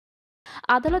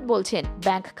আদালত বলছেন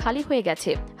ব্যাংক খালি হয়ে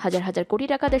গেছে, হাজার হাজার কোটি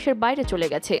টাকা দেশের বাইরে চলে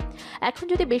গেছে। এখন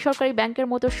যদি বেসরকারি ব্যাংকের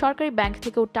মতো সরকারি ব্যাংক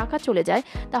থেকেও টাকা চলে যায়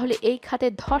তাহলে এই খাতে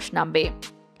ধস নামবে।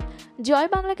 জয়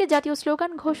বাংলাকে জাতীয়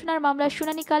স্লোগান ঘোষণার মামলার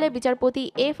শুনানিকালে বিচারপতি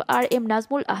FRM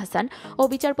নাজমুল আহসান ও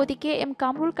বিচারপতি KM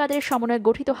কামরুল কাদের সমন্বয়ে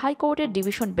গঠিত হাইকোর্টের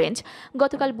ডিভিশন বেঞ্চ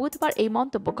গতকাল বুধবার এই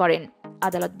মন্তব্য করেন।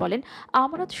 আদালত বলেন,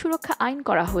 আমানত সুরক্ষা আইন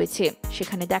করা হয়েছে,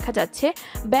 সেখানে দেখা যাচ্ছে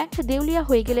ব্যাংক দেউলিয়া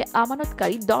হয়ে গেলে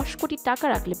আমানতকারী 10 কোটি টাকা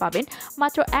রাখলে পাবেন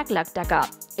মাত্র 1 লাখ টাকা।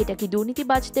 এটা কি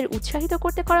দুর্নীতিবাজদের উৎসাহিত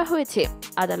করতে করা হয়েছে?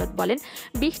 আদালত বলেন,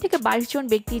 20 থেকে 22 জন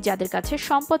ব্যক্তি যাদের কাছে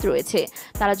সম্পদ রয়েছে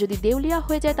তারা যদি দেউলিয়া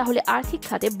হয়ে যায় তাহলে আর্থিক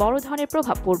খাতে বড় ধরনের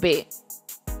প্রভাব পড়বে।